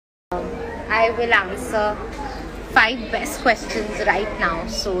I will answer 5 best questions right now.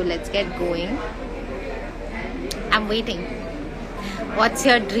 So let's get going. I'm waiting. What's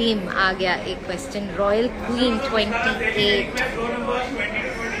your dream? आ गया एक question. Royal Queen 28.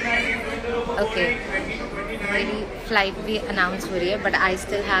 Okay. मेरी flight भी announce हो रही है, but I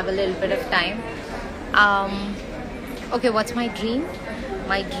still have a little bit of time. Okay, what's my dream?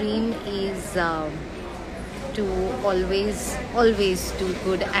 My dream is to always do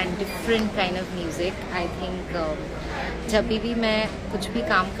good and different kind of music. I think जब भी मैं कुछ भी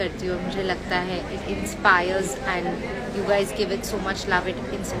काम करती हूँ मुझे लगता है it inspires and you guys give it so much love. It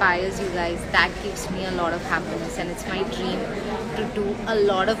inspires you guys. That gives me a lot of happiness and it's my dream to do a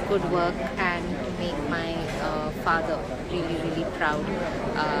lot of good work and to make my father really proud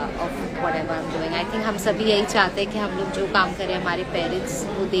of whatever I'm doing. I think हम सभी यही चाहते हैं कि हम लोग जो काम करें हमारे पेरेंट्स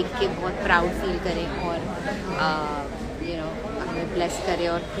वो देख के बहुत प्राउड फील करें और हमें ब्लेस करें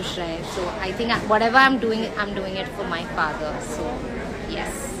और खुश रहें. So I think whatever I'm doing it for my father. So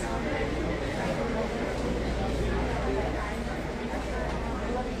yes.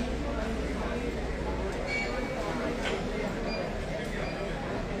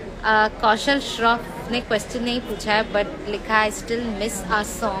 कौशल श्रॉफ ने क्वेश्चन नहीं पूछा है बट लिखा है still miss our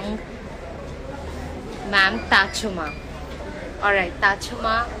song ma'am ताचुमा. Alright,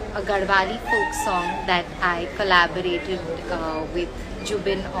 Tachuma, a Garhwali folk song that I collaborated with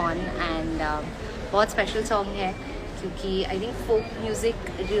Jubin on and बहुत special song है क्योंकि I think folk music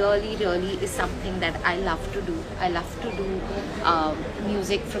really is something that I love to do. I love to do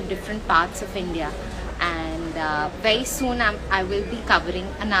music from different parts of India and very soon I will be covering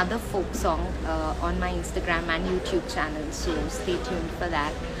another folk song on my Instagram and YouTube channel, so stay tuned for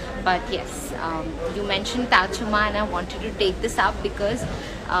that. But yes, you mentioned Tachuma and I wanted to take this up because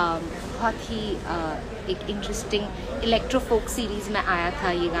बहुत ही एक interesting electro folk series में आया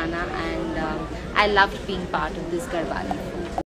था ये गाना and I loved being part of this Garhwali.